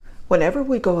Whenever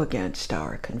we go against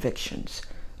our convictions,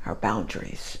 our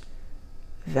boundaries,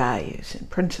 values, and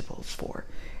principles for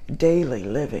daily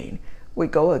living, we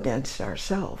go against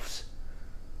ourselves.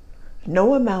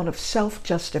 No amount of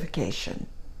self-justification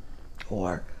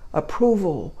or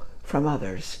approval from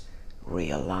others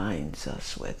realigns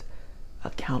us with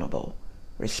accountable,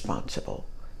 responsible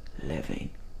living.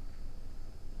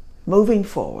 Moving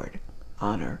forward,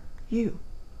 honor you,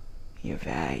 your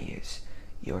values,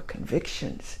 your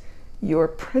convictions, your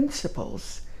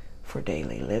principles for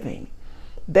daily living.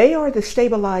 They are the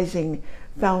stabilizing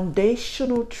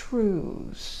foundational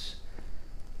truths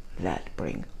that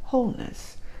bring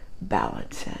wholeness,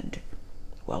 balance, and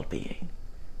well-being.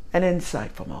 An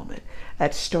insightful moment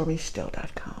at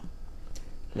StormyStill.com.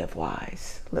 Live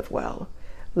wise, live well,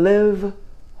 live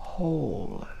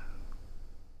whole.